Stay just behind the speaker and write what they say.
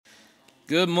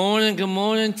Good morning,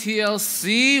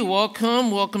 TLC.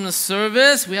 Welcome to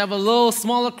service. We have a little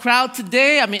smaller crowd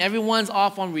today. Everyone's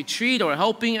off on retreat or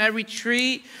helping at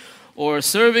retreat or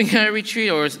serving at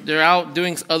retreat or they're out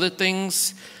doing other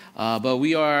things. But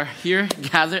we are here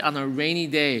gathered on a rainy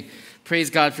day. Praise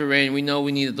God for rain. We know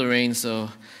we needed the rain, so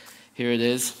here it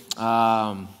is.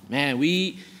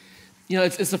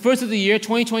 It's the first of the year,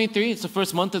 2023. It's the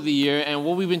first month of the year, and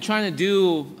what we've been trying to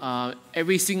do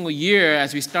every single year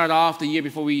as we start off the year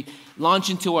before we launch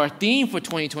into our theme for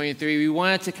 2023, we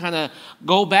wanted to kind of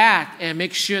go back and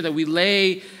make sure that we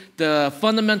lay the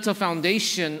fundamental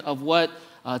foundation of what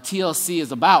TLC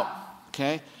is about,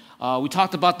 okay? We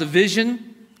talked about the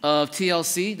vision of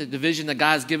TLC, the vision that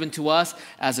God has given to us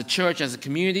as a church, as a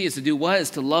community, is to do what? Is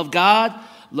to love God,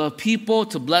 love people,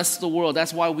 to bless the world.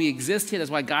 That's why we exist here.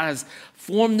 That's why God has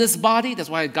formed this body. That's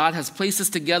why God has placed us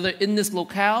together in this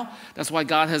locale. That's why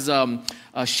God has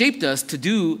shaped us to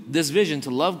do this vision,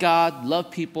 to love God, love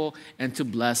people, and to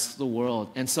bless the world.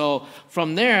 And so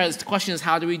from there, the question is,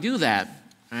 how do we do that?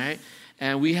 All right?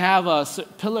 And we have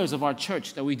pillars of our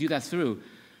church that we do that through.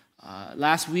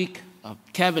 Last week,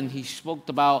 Kevin, he spoke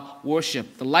about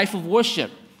worship. The life of worship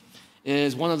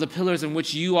is one of the pillars in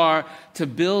which you are to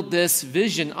build this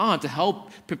vision on, to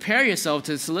help prepare yourself,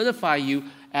 to solidify you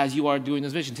as you are doing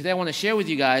this vision. Today I want to share with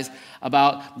you guys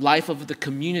about life of the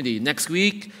community. Next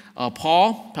week,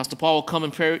 Pastor Paul will come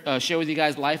and share with you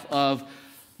guys life of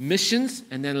missions.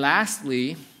 And then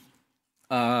lastly,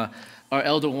 our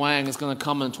Elder Wang is going to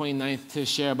come on the 29th to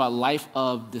share about life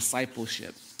of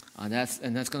discipleship. That's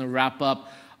going to wrap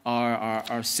up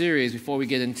our series before we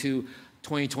get into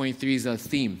 2023's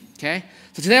theme, okay?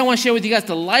 So today I want to share with you guys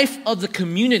the life of the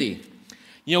community.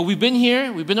 You know, we've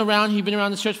been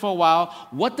around this church for a while.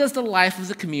 What does the life of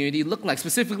the community look like?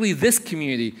 Specifically this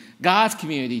community, God's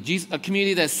community, a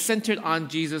community that's centered on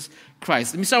Jesus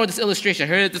Christ. Let me start with this illustration. I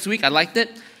heard it this week. I liked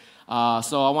it.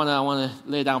 So I want to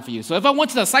lay it down for you. So if I went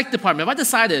to the psych department, if I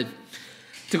decided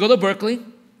to go to Berkeley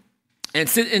and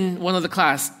sit in one of the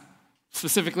class,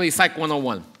 specifically Psych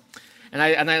 101, and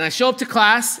I show up to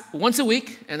class once a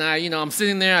week, and I'm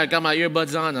sitting there, I got my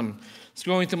earbuds on, I'm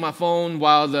scrolling through my phone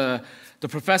while the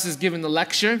professor's giving the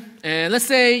lecture. And let's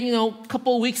say, a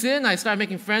couple of weeks in, I start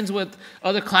making friends with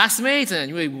other classmates,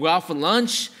 and we go out for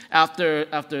lunch after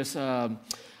our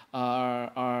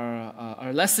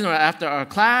lesson or after our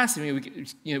class,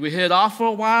 and we hit it off for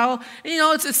a while.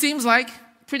 And, it seems like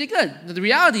pretty good. The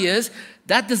reality is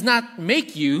that does not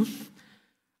make you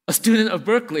a student of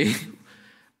Berkeley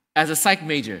as a psych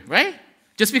major, right?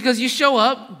 Just because you show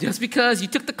up, just because you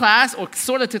took the class or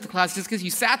sort of took the class, just because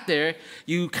you sat there,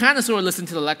 you kind of sort of listened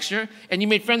to the lecture, and you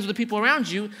made friends with the people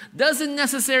around you, doesn't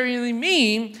necessarily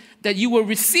mean that you were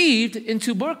received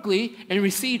into Berkeley and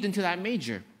received into that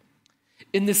major.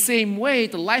 In the same way,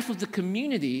 the life of the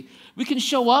community, we can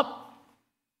show up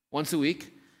once a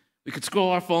week. We could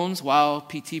scroll our phones while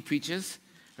PT preaches,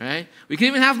 right? We can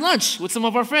even have lunch with some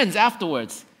of our friends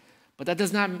afterwards. But that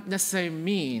does not necessarily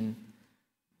mean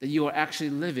that you are actually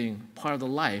living part of the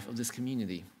life of this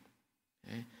community.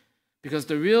 Okay? Because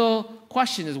the real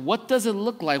question is, what does it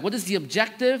look like? What is the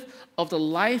objective of the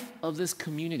life of this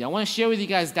community? I want to share with you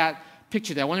guys that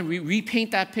picture there. I want to repaint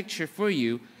that picture for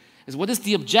you. Is what is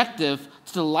the objective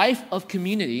to the life of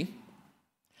community,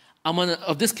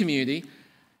 of this community,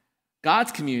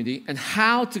 God's community, and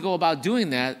how to go about doing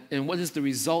that, and what is the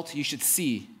result you should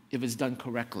see if it's done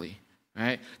correctly.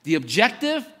 Right? The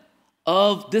objective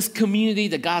of this community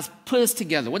that God's put us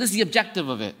together. What is the objective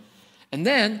of it? And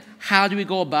then, how do we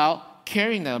go about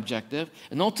carrying that objective?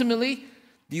 And ultimately,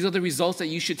 these are the results that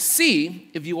you should see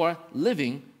if you are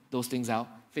living those things out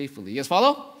faithfully. You guys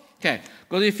follow? Okay,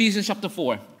 go to Ephesians chapter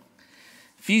 4.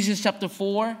 Ephesians chapter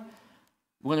 4,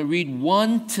 we're going to read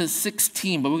 1 to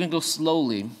 16, but we're going to go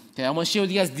slowly. Okay, I want to share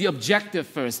with you guys the objective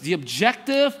first. The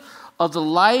objective of the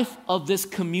life of this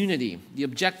community. The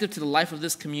objective to the life of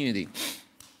this community.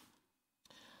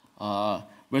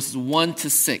 Verses 1 to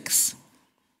 6.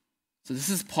 So this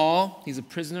is Paul. He's a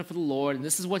prisoner for the Lord. And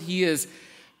this is what he is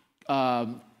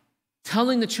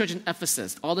telling the church in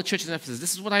Ephesus, all the churches in Ephesus.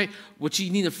 This is what you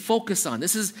need to focus on.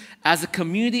 This is, as a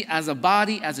community, as a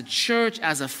body, as a church,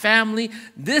 as a family,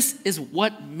 this is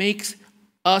what makes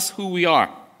us who we are.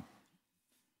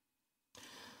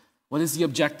 What is the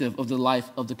objective of the life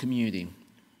of the community?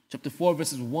 Chapter 4,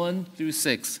 verses 1 through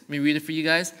 6. Let me read it for you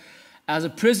guys. As a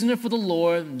prisoner for the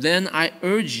Lord, then I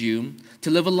urge you to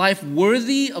live a life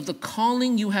worthy of the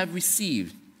calling you have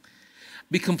received.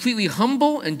 Be completely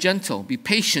humble and gentle. Be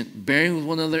patient, bearing with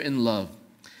one another in love.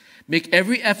 Make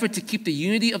every effort to keep the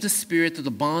unity of the Spirit through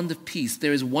the bond of peace.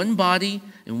 There is one body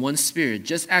and one Spirit,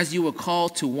 just as you were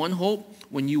called to one hope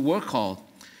when you were called.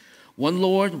 One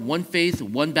Lord, one faith,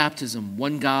 one baptism,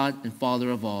 one God and Father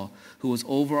of all, who is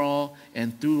over all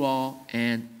and through all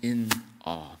and in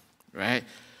all. Right?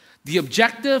 The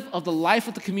objective of the life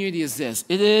of the community is this.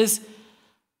 It is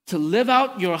to live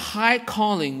out your high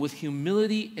calling with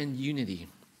humility and unity.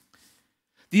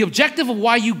 The objective of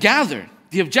why you gather,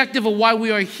 the objective of why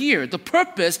we are here, the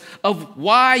purpose of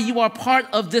why you are part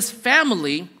of this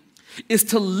family is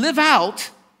to live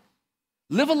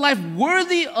a life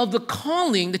worthy of the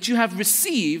calling that you have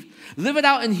received, live it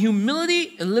out in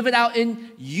humility and live it out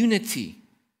in unity.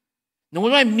 Now, what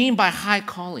do I mean by high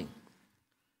calling?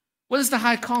 What is the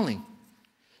high calling?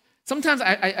 Sometimes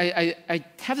I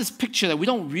have this picture that we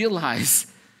don't realize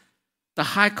the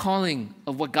high calling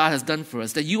of what God has done for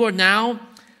us, that you are now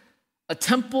a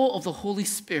temple of the Holy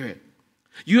Spirit.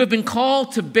 You have been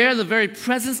called to bear the very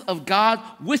presence of God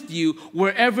with you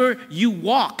wherever you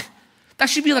walk. That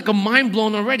should be like a mind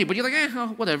blown already, but you're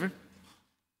like, whatever.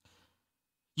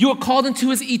 You are called into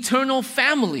his eternal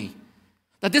family.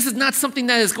 That this is not something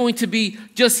that is going to be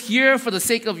just here for the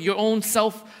sake of your own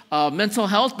mental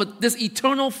health, but this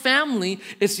eternal family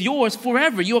is yours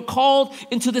forever. You are called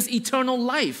into this eternal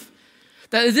life.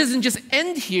 That it doesn't just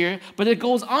end here, but it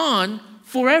goes on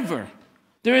forever.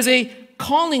 There is a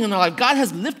calling in our life. God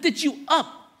has lifted you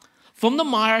up from the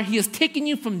mire. He has taken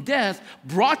you from death,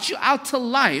 brought you out to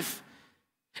life,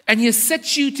 and he has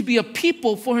set you to be a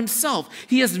people for himself.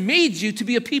 He has made you to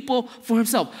be a people for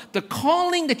himself. The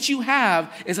calling that you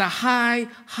have is a high,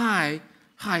 high,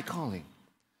 high calling.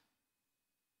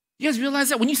 You guys realize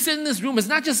that when you sit in this room, it's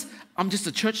not just, I'm just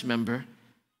a church member.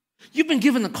 You've been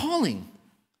given a calling.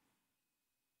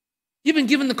 You've been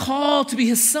given the call to be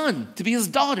his son, to be his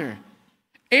daughter,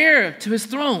 heir to his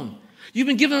throne. You've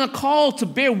been given a call to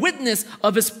bear witness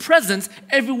of his presence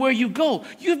everywhere you go.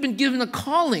 You've been given a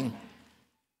calling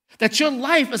that your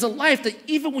life is a life that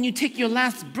even when you take your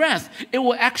last breath, it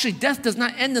will actually, death does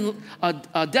not end in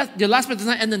death. Your last breath does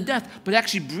not end in death, but it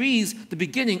actually breathes the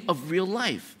beginning of real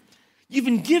life. You've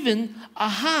been given a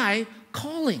high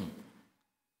calling.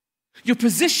 Your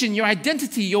position, your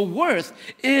identity, your worth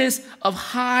is of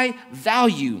high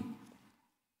value.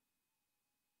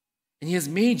 And he has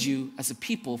made you as a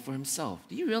people for himself.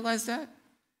 Do you realize that?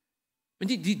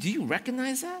 Do you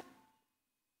recognize that?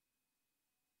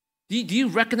 Do you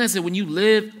recognize that when you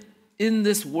live in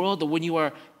this world, or when you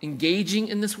are engaging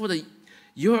in this world, that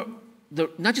you're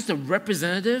not just a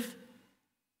representative,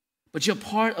 but you're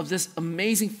part of this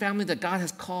amazing family that God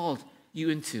has called you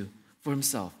into for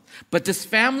himself. But this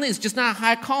family is just not a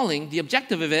high calling. The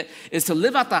objective of it is to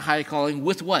live out that high calling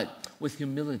with what? With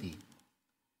humility.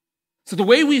 So the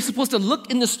way we're supposed to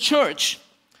look in this church,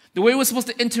 the way we're supposed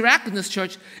to interact in this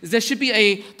church is there should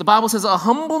be the Bible says, a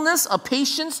humbleness, a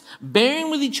patience,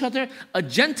 bearing with each other, a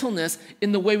gentleness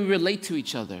in the way we relate to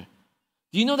each other.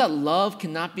 Do you know that love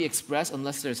cannot be expressed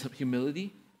unless there's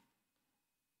humility?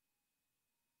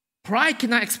 Pride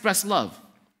cannot express love.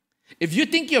 If you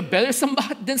think you're better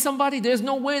than somebody, there's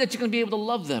no way that you're going to be able to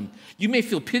love them. You may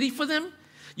feel pity for them.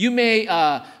 You may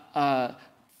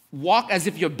walk as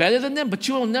if you're better than them, but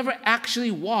you will never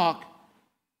actually walk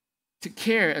to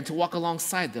care and to walk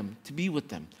alongside them, to be with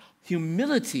them.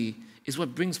 Humility is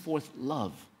what brings forth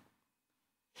love.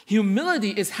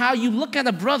 Humility is how you look at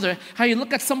a brother, how you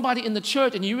look at somebody in the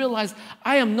church, and you realize,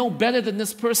 I am no better than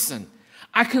this person.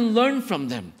 I can learn from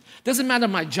them. Doesn't matter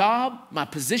my job, my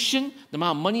position, the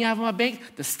amount of money I have in my bank,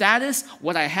 the status,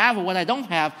 what I have or what I don't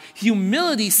have.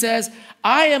 Humility says,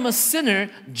 I am a sinner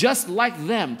just like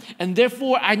them, and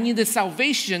therefore I need the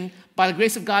salvation by the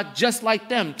grace of God just like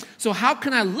them. So how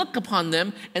can I look upon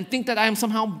them and think that I am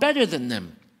somehow better than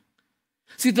them?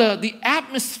 See, the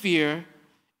atmosphere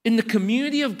in the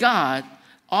community of God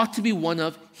ought to be one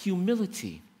of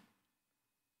humility.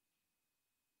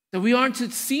 That we aren't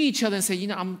to see each other and say,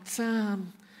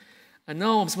 I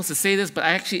know I'm supposed to say this, but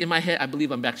I actually, in my head, I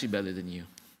believe I'm actually better than you.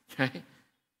 Right?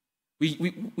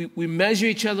 We measure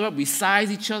each other up. We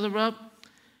size each other up.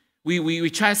 We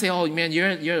try to say, oh, man, you're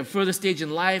at a further stage in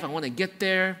life. I want to get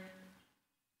there.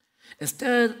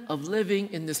 Instead of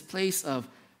living in this place of,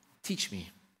 teach me.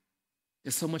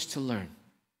 There's so much to learn.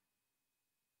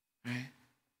 Right?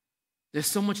 There's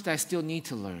so much that I still need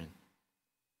to learn.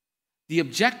 The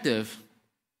objective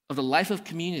of the life of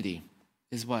community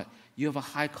is what? You have a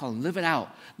high calling. Live it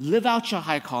out. Live out your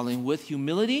high calling with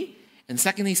humility. And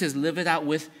secondly, he says, live it out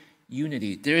with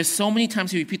unity. There is so many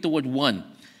times he repeat the word one.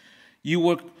 You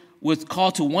were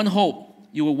called to one hope.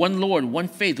 You were one Lord, one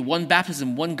faith, one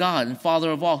baptism, one God and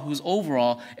Father of all, who's over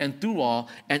all and through all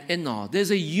and in all.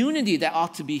 There's a unity that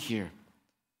ought to be here.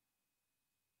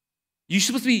 You're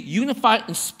supposed to be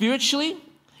unified spiritually,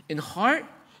 in heart.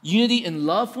 unity in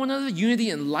love for one another, unity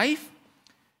in life.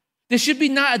 There should be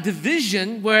not a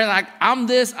division where like, I'm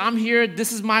this, I'm here,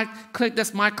 this is my clique,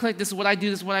 that's my clique, this is what I do,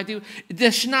 this is what I do.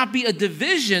 There should not be a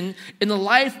division in the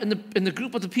life, in the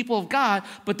group of the people of God,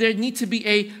 but there needs to be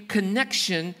a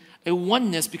connection, a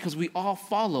oneness, because we all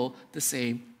follow the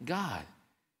same God.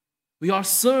 We all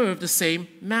serve the same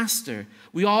master.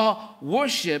 We all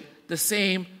worship the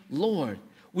same Lord.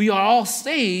 We are all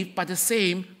saved by the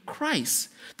same Christ.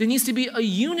 There needs to be a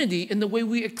unity in the way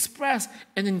we express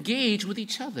and engage with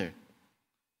each other.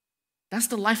 That's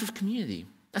the life of community.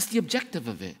 That's the objective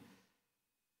of it.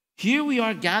 Here we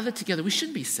are gathered together. We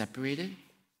shouldn't be separated,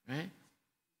 right?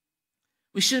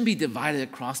 We shouldn't be divided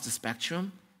across the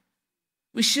spectrum.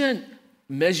 We shouldn't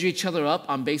measure each other up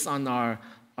based on our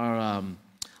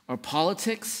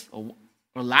politics or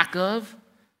lack of,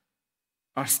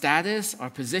 our status, our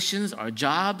positions, our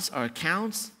jobs, our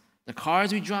accounts, the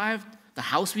cars we drive, the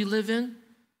house we live in.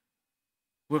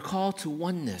 We're called to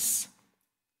oneness.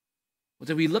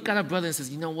 Whether we look at our brother and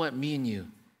says, you know what, me and you,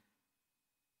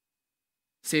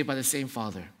 saved by the same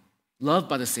Father, loved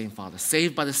by the same Father,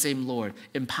 saved by the same Lord,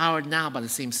 empowered now by the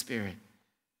same Spirit.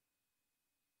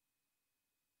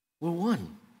 We're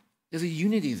one. There's a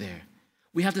unity there.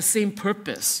 We have the same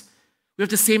purpose. We have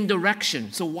the same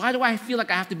direction. So why do I feel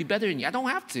like I have to be better than you? I don't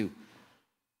have to.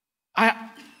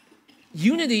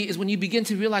 Unity is when you begin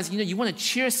to realize, you want to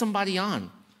cheer somebody on.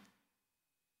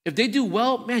 If they do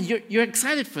well, man, you're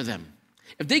excited for them.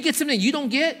 If they get something you don't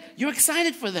get, you're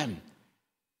excited for them.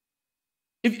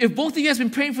 If both of you guys been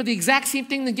praying for the exact same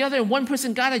thing together and one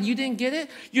person got it and you didn't get it,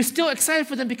 you're still excited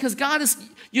for them because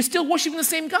you're still worshiping the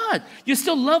same God. You're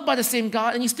still loved by the same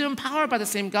God and you're still empowered by the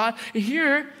same God. And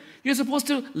here, you're supposed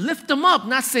to lift them up,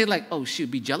 not say like, oh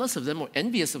shoot, be jealous of them or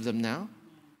envious of them now,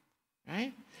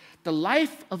 right? The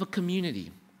life of a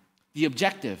community, the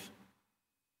objective,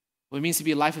 what it means to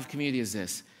be a life of community is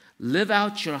this: live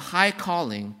out your high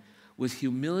calling with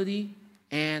humility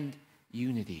and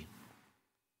unity.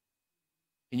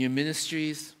 In your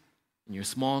ministries, in your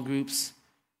small groups,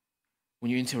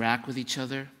 when you interact with each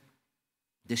other,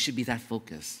 there should be that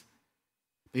focus.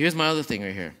 But here's my other thing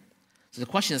right here. So the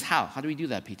question is how? How do we do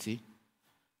that, PT?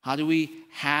 How do we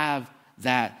have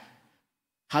that?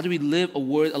 How do we live a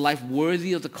life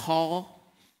worthy of the call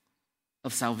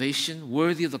of salvation,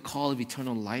 worthy of the call of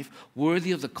eternal life,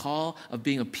 worthy of the call of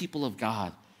being a people of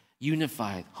God,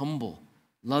 unified, humble,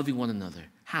 loving one another?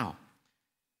 How?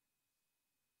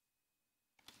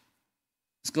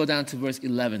 Let's go down to verse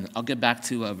 11. I'll get back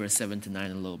to verse 7 to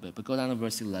 9 in a little bit, but go down to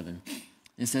verse 11.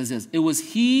 It says this: it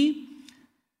was he,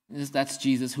 that's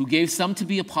Jesus, who gave some to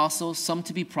be apostles, some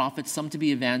to be prophets, some to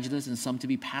be evangelists, and some to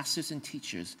be pastors and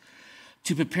teachers,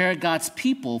 to prepare God's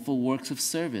people for works of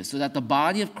service, so that the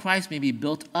body of Christ may be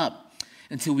built up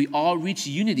until we all reach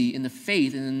unity in the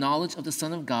faith and the knowledge of the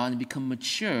Son of God and become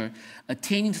mature,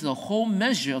 attaining to the whole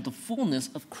measure of the fullness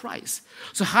of Christ.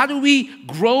 So how do we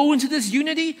grow into this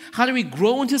unity? How do we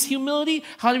grow into this humility?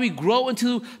 How do we grow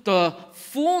into the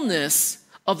fullness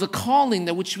of the calling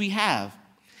that which we have?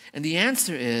 And the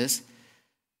answer is,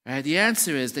 right,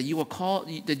 that you are called,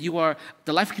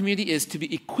 the life community is to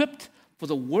be equipped for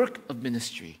the work of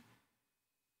ministry.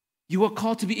 You are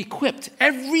called to be equipped,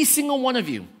 every single one of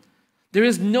you. There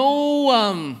is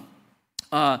no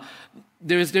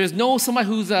there's no somebody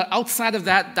who's outside of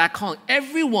that calling.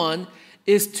 Everyone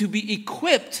is to be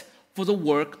equipped for the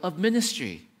work of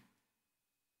ministry.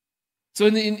 So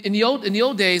in the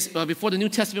old days, before the New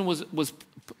Testament was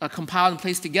compiled and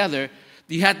placed together,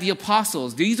 you had the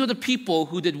apostles. These were the people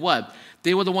who did what?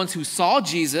 They were the ones who saw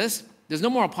Jesus. There's no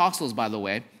more apostles, by the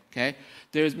way. Okay,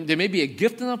 there may be a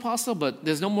gift in an apostle, but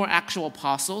there's no more actual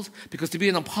apostles, because to be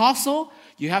an apostle,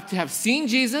 you have to have seen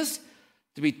Jesus,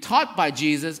 to be taught by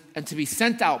Jesus, and to be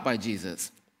sent out by Jesus.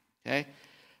 Okay,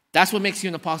 that's what makes you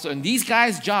an apostle. And these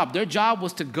guys' their job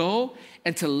was to go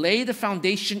and to lay the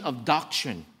foundation of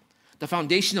doctrine, the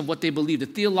foundation of what they believe, the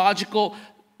theological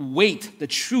weight, the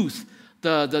truth,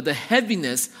 the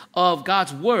heaviness of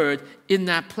God's word in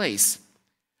that place.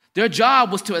 Their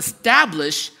job was to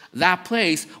establish that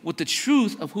place with the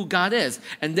truth of who God is.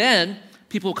 And then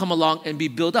people will come along and be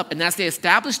built up. And as they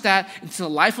establish that into the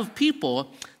life of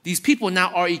people, these people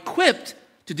now are equipped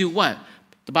to do what?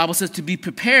 The Bible says to be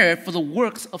prepared for the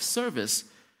works of service.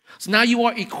 So now you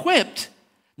are equipped.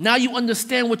 Now you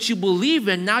understand what you believe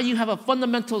in. Now you have a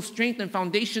fundamental strength and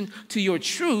foundation to your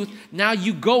truth. Now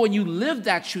you go and you live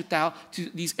that truth out to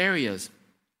these areas.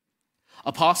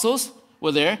 Apostles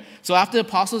were there. So after the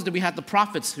apostles, then we had the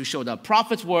prophets who showed up.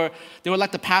 Prophets were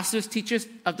like the pastors, teachers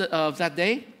of that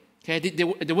day. Okay,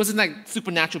 there wasn't like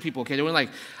supernatural people. Okay, they weren't like,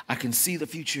 I can see the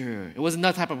future. It wasn't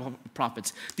that type of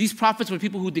prophets. These prophets were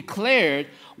people who declared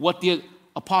what the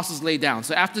apostles laid down.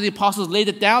 So after the apostles laid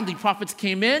it down, the prophets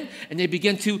came in and they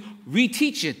began to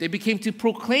reteach it. They began to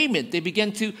proclaim it. They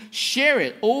began to share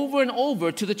it over and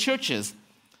over to the churches.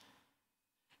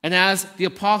 And as the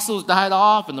apostles died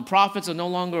off and the prophets are no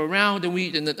longer around, and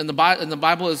the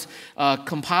Bible is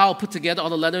compiled, put together, all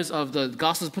the letters of the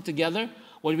Gospels put together,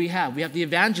 what do we have? We have the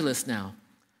evangelists now.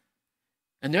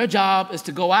 And their job is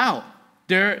to go out.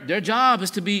 Their job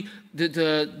is to be,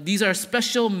 these are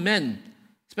special men,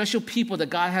 special people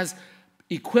that God has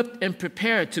equipped and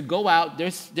prepared to go out.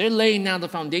 They're laying down the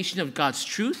foundation of God's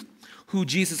truth, who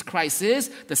Jesus Christ is,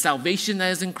 the salvation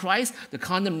that is in Christ, the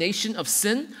condemnation of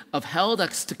sin, of hell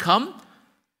that's to come.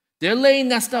 They're laying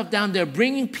that stuff down. They're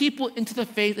bringing people into the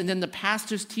faith, and then the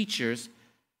pastors, teachers,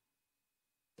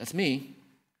 that's me,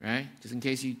 right? Just in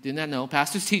case you did not know,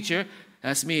 pastor's teacher,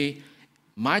 that's me.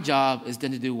 My job is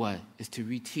then to do what? Is to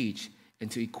reteach and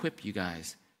to equip you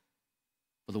guys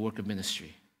for the work of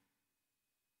ministry.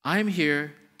 I'm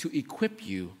here to equip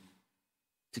you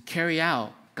to carry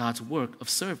out God's work of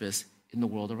service in the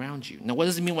world around you. Now, what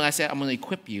does it mean when I say I'm going to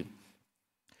equip you?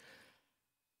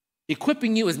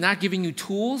 Equipping you is not giving you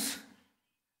tools,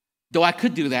 though I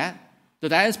could do that, though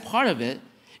that is part of it.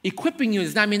 Equipping you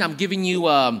does not mean I'm giving you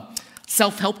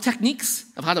self-help techniques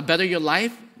of how to better your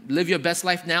life, live your best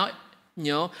life now,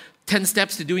 10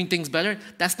 steps to doing things better.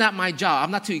 That's not my job.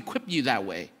 I'm not to equip you that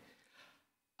way.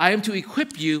 I am to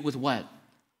equip you with what?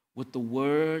 With the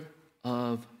Word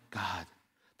of God.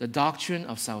 The doctrine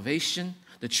of salvation,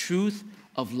 the truth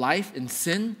of life and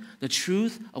sin, the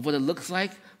truth of what it looks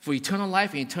like for eternal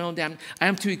life and eternal damnation. I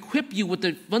am to equip you with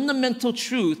the fundamental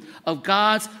truth of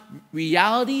God's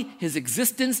reality, His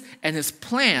existence, and His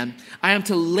plan. I am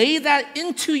to lay that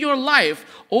into your life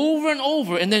over and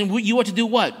over, and then you are to do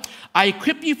what? I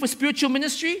equip you for spiritual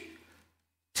ministry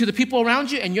to the people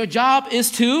around you, and your job is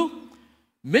to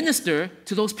minister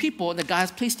to those people that God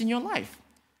has placed in your life.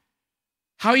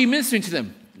 How are you ministering to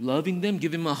them? Loving them,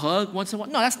 giving them a hug once in a while.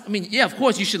 No, of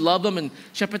course you should love them and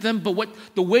shepherd them, but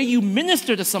the way you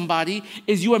minister to somebody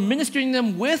is you are ministering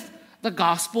them with the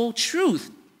gospel truth.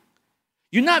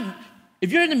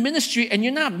 If you're in a ministry and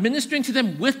you're not ministering to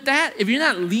them with that, if you're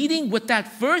not leading with that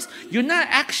first, you're not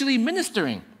actually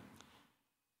ministering.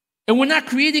 And we're not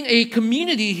creating a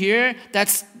community here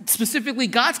that's specifically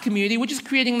God's community. We're just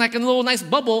creating like a little nice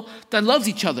bubble that loves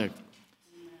each other.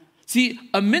 See,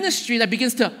 a ministry that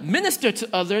begins to minister to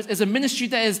others is a ministry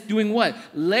that is doing what?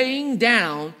 Laying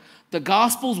down the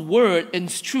gospel's word and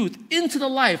truth into the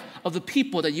life of the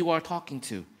people that you are talking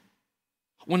to.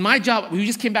 When my job, we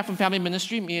just came back from family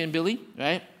ministry, me and Billy,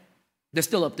 right? They're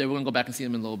still up there. We're going to go back and see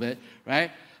them in a little bit,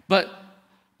 right? But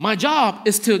my job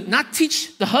is to not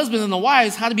teach the husbands and the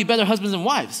wives how to be better husbands and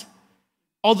wives.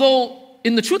 Although,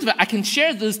 in the truth of it, I can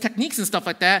share those techniques and stuff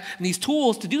like that and these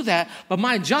tools to do that, but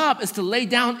my job is to lay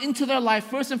down into their life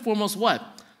first and foremost what?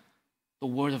 The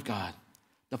Word of God,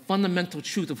 the fundamental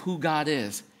truth of who God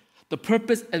is, the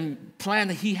purpose and plan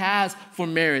that He has for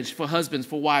marriage, for husbands,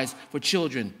 for wives, for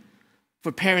children,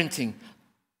 for parenting.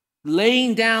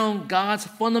 Laying down God's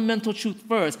fundamental truth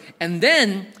first, and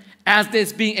then as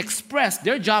it's being expressed,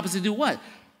 their job is to do what?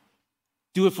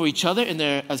 Do it for each other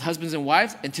as husbands and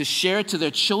wives, and to share it to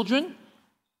their children.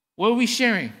 What are we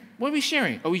sharing? What are we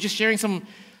sharing? Are we just sharing some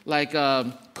like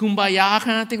kumbaya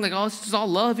kind of thing? Like, let's just all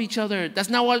love each other. That's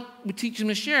not what we're teaching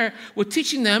them to share. We're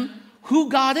teaching them who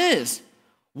God is,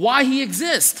 why He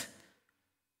exists,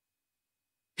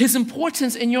 His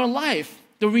importance in your life,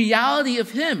 the reality of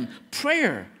Him,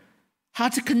 prayer, how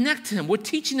to connect to Him. We're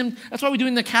teaching them. That's why we're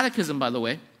doing the catechism, by the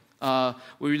way.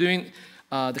 We're doing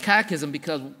the catechism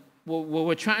because what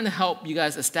we're trying to help you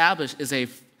guys establish is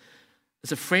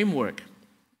a framework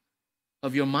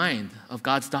of your mind, of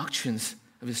God's doctrines,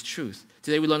 of His truth.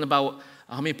 Today we learned about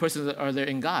how many persons are there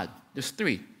in God. There's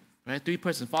three, right? Three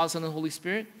persons, Father, Son, and Holy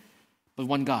Spirit, but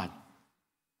one God.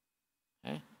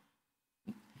 Okay?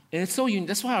 And it's so unique.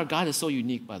 That's why our God is so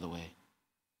unique, by the way.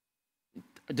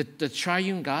 The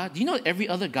triune God, do you know every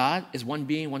other God is one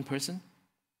being, one person?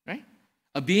 Right?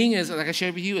 A being is, like I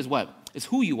shared with you, is what? It's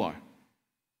who you are.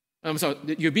 I'm sorry,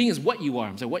 your being is what you are.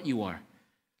 I'm sorry, what you are.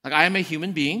 Like I am a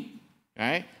human being,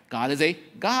 right? God is a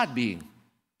God being,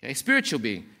 okay? Spiritual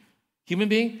being, human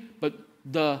being, but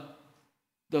the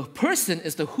person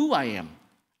is the who I am.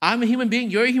 I'm a human being,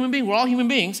 you're a human being, we're all human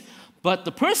beings, but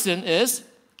the person is,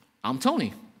 I'm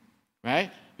Tony,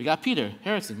 right? We got Peter,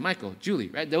 Harrison, Michael, Julie,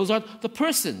 right? Those are the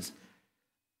persons.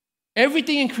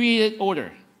 Everything in created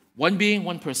order, one being,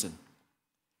 one person.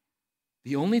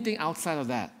 The only thing outside of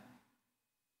that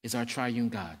is our triune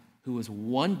God. who is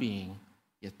one being,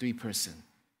 yet three person.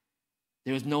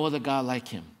 There is no other God like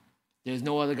him. There is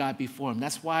no other God before him.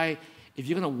 That's why if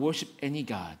you're going to worship any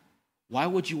God, why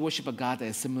would you worship a God that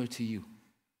is similar to you?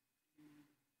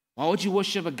 Why would you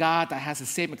worship a God that has the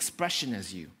same expression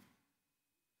as you?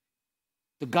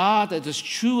 The God that is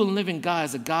true and living God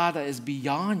is a God that is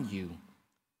beyond you.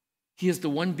 He is the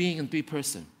one being in three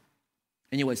person.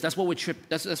 Anyways, that's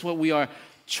what we are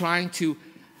trying to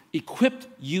equip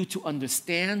you to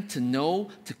understand, to know,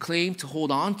 to claim, to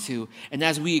hold on to. And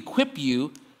as we equip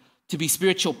you to be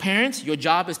spiritual parents, your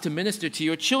job is to minister to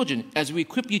your children. As we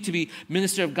equip you to be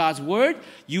minister of God's word,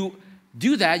 you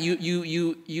do that.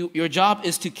 Your job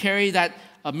is to carry that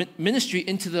ministry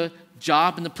into the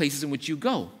job and the places in which you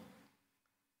go.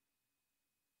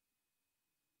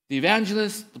 The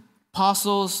evangelists, the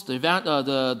apostles,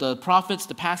 the prophets,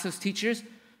 the pastors, teachers,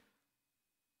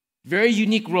 very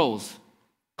unique roles,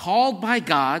 called by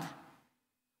God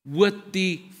with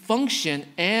the function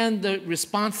and the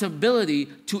responsibility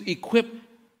to equip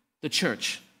the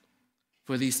church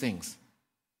for these things.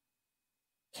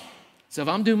 So if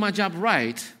I'm doing my job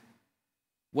right,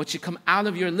 what should come out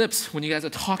of your lips when you guys are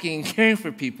talking and caring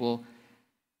for people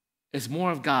is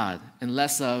more of God and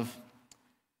less of,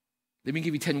 let me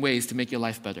give you 10 ways to make your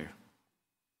life better.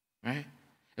 Right?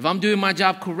 If I'm doing my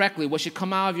job correctly, what should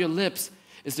come out of your lips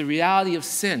is the reality of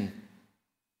sin.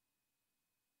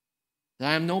 That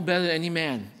I am no better than any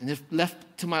man, and if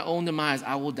left to my own demise,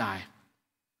 I will die.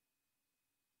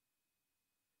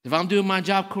 If I'm doing my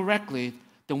job correctly,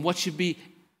 then what should be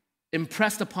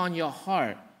impressed upon your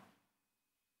heart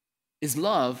is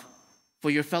love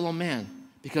for your fellow man,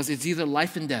 because it's either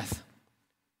life and death.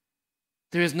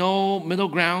 There is no middle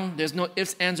ground. There's no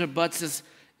ifs, ands, or buts.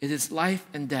 It is life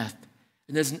and death.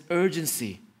 And there's an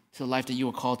urgency to the life that you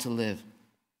are called to live.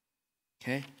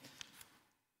 Okay?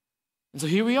 And so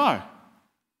here we are.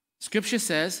 Scripture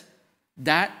says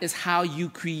that is how you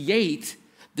create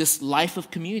this life of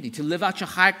community. To live out your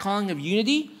high calling of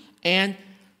unity and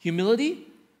humility,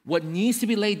 what needs to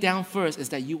be laid down first is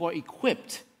that you are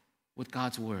equipped with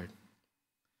God's word.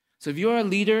 So if you're a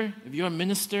leader, if you're a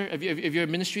minister, if you're a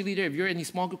ministry leader, if you're in a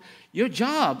small group, your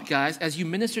job, guys, as you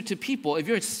minister to people, if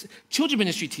you're a children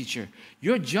ministry teacher,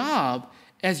 your job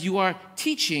as you are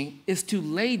teaching is to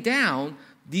lay down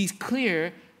these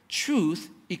clear truths,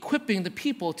 equipping the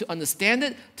people to understand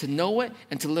it, to know it,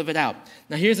 and to live it out.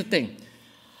 Now here's the thing.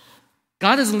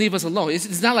 God doesn't leave us alone.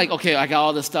 It's not like, okay, I got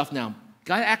all this stuff now.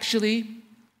 God actually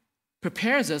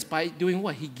prepares us by doing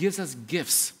what? He gives us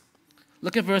gifts.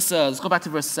 Look at let's go back to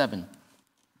verse 7.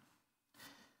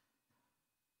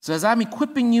 So as I'm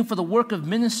equipping you for the work of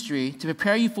ministry, to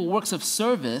prepare you for works of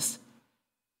service,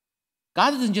 God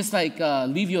doesn't just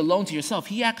leave you alone to yourself.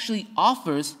 He actually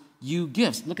offers you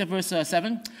gifts. Look at verse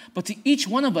 7. But to each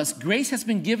one of us, grace has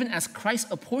been given as Christ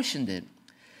apportioned it.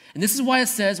 And this is why it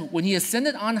says, when he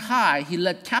ascended on high, he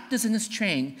led captives in his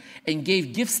train and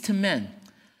gave gifts to men.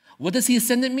 What does he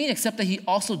ascended mean? Except that he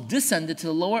also descended to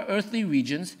the lower earthly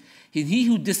regions. He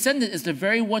who descended is the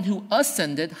very one who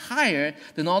ascended higher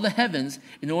than all the heavens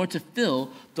in order to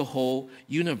fill the whole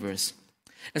universe.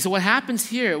 And so what happens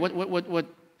here, what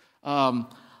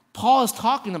Paul is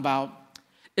talking about,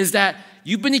 is that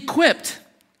you've been equipped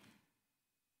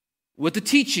with the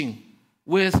teaching,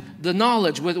 with the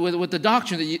knowledge, with the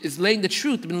doctrine that is laying the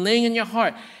truth, been laying in your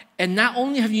heart. And not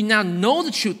only have you now know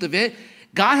the truth of it,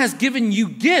 God has given you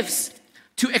gifts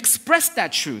to express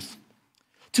that truth,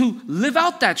 to live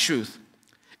out that truth.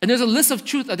 And there's a list of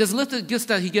truth. There's a list of gifts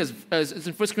that he gives. It's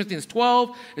in 1 Corinthians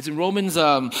 12. It's in Romans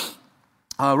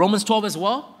 12 as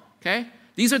well. Okay?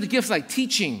 These are the gifts like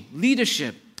teaching,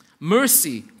 leadership,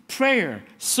 mercy, prayer,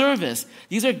 service.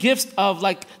 These are gifts of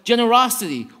like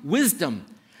generosity, wisdom.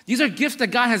 These are gifts that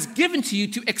God has given to you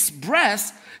to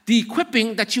express the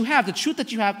equipping that you have, the truth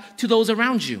that you have to those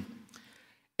around you.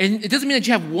 And it doesn't mean that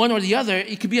you have one or the other.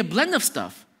 It could be a blend of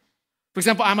stuff. For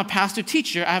example, I'm a pastor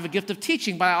teacher. I have a gift of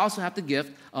teaching, but I also have the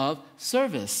gift of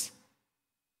service.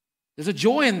 There's a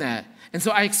joy in that. And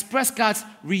so I express God's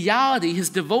reality, his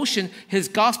devotion, his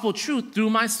gospel truth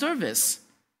through my service.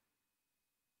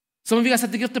 Some of you guys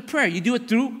have the gift of prayer. You do it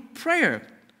through prayer.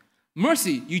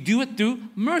 Mercy, you do it through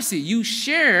mercy. You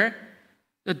share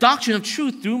the doctrine of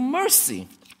truth through mercy.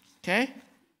 Okay?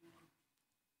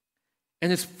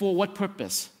 And it's for what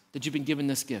purpose that you've been given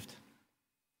this gift?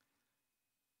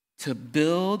 To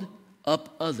build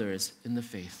up others in the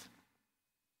faith.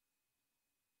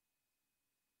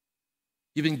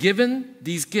 You've been given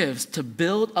these gifts to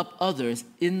build up others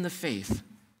in the faith.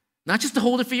 Not just to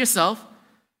hold it for yourself.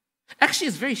 Actually,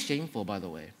 it's very shameful, by the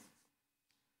way.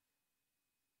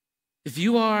 If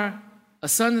you are a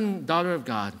son and daughter of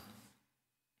God,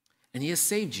 and he has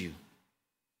saved you.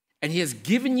 And he has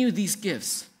given you these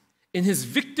gifts. In his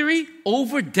victory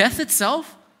over death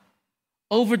itself,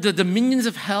 over the dominions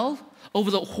of hell,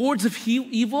 over the hordes of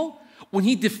evil, when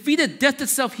he defeated death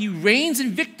itself, he reigns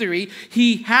in victory.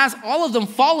 He has all of them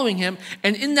following him.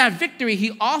 And in that victory,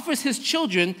 he offers his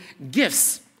children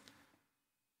gifts.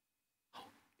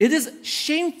 It is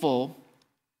shameful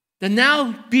that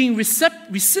now being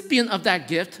recipient of that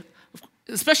gift,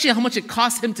 especially how much it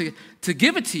cost him to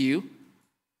give it to you,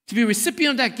 to be a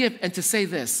recipient of that gift and to say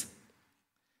this,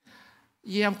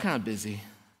 yeah, I'm kind of busy.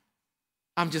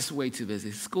 I'm just way too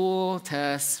busy. School,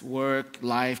 tests, work,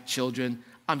 life, children,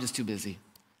 I'm just too busy.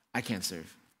 I can't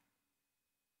serve.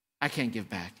 I can't give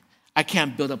back. I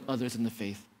can't build up others in the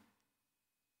faith.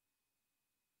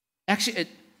 Actually,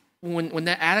 when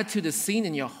that attitude is seen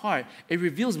in your heart, it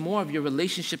reveals more of your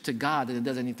relationship to God than it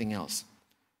does anything else.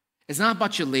 It's not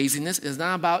about your laziness. It's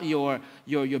not about your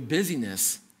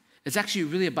busyness. It's actually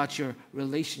really about your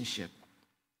relationship.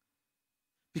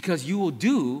 Because you will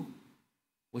do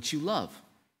what you love.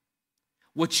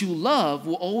 What you love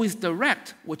will always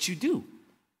direct what you do.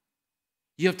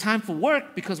 You have time for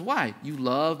work because why?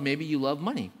 Maybe you love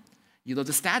money. You love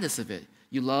the status of it.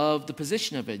 You love the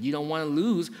position of it. You don't want to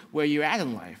lose where you're at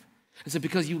in life. And so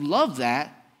because you love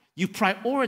that, you prioritize